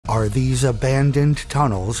Are these abandoned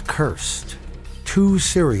tunnels cursed? 2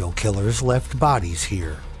 serial killers left bodies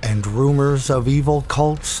here, and rumors of evil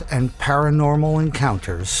cults and paranormal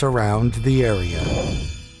encounters surround the area.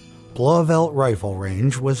 Blauvelt Rifle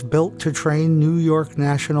Range was built to train New York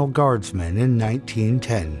National Guardsmen in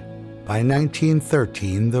 1910. By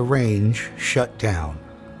 1913, the range shut down.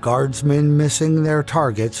 Guardsmen missing their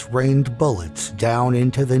targets rained bullets down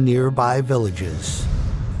into the nearby villages.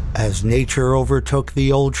 As nature overtook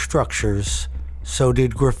the old structures, so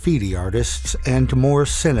did graffiti artists and more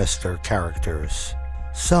sinister characters.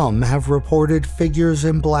 Some have reported figures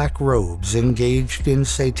in black robes engaged in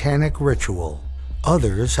satanic ritual.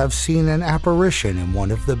 Others have seen an apparition in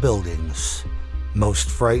one of the buildings. Most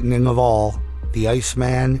frightening of all, the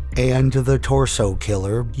Iceman and the Torso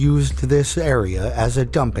Killer used this area as a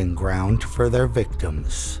dumping ground for their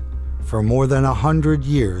victims. For more than 100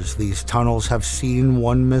 years, these tunnels have seen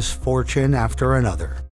one misfortune after another.